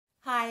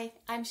Hi,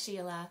 I'm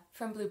Sheila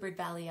from Bluebird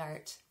Valley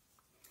Art.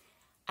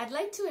 I'd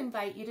like to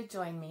invite you to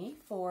join me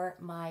for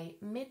my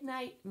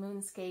Midnight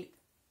Moonscape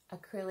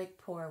acrylic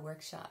pour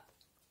workshop.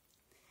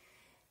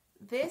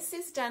 This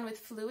is done with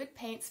fluid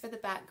paints for the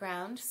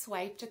background,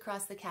 swiped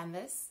across the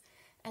canvas,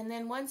 and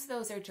then once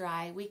those are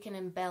dry, we can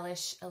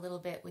embellish a little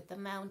bit with the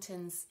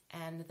mountains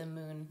and the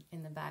moon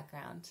in the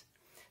background.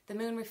 The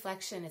moon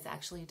reflection is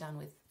actually done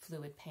with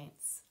fluid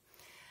paints.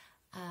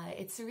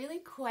 It's really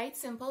quite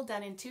simple,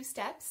 done in 2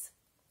 steps.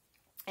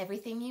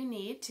 Everything you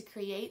need to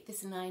create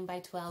this 9 by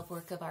 12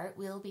 work of art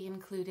will be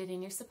included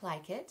in your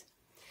supply kit.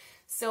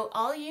 So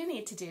all you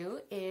need to do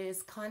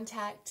is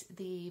contact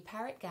the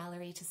Parrot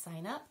Gallery to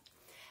sign up.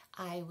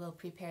 I will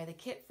prepare the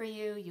kit for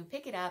you, you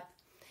pick it up,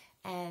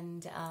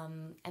 and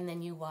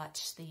then you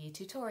watch the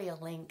tutorial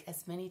link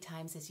as many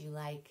times as you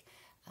like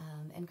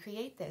and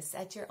create this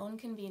at your own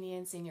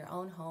convenience in your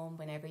own home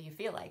whenever you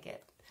feel like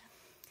it.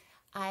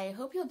 I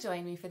hope you'll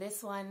join me for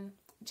this one.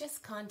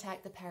 Just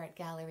contact the Parrot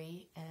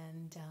Gallery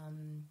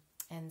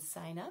and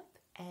sign up,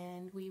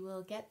 and we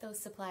will get those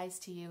supplies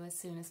to you as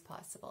soon as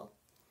possible.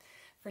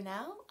 For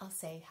now, I'll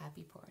say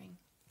happy pouring.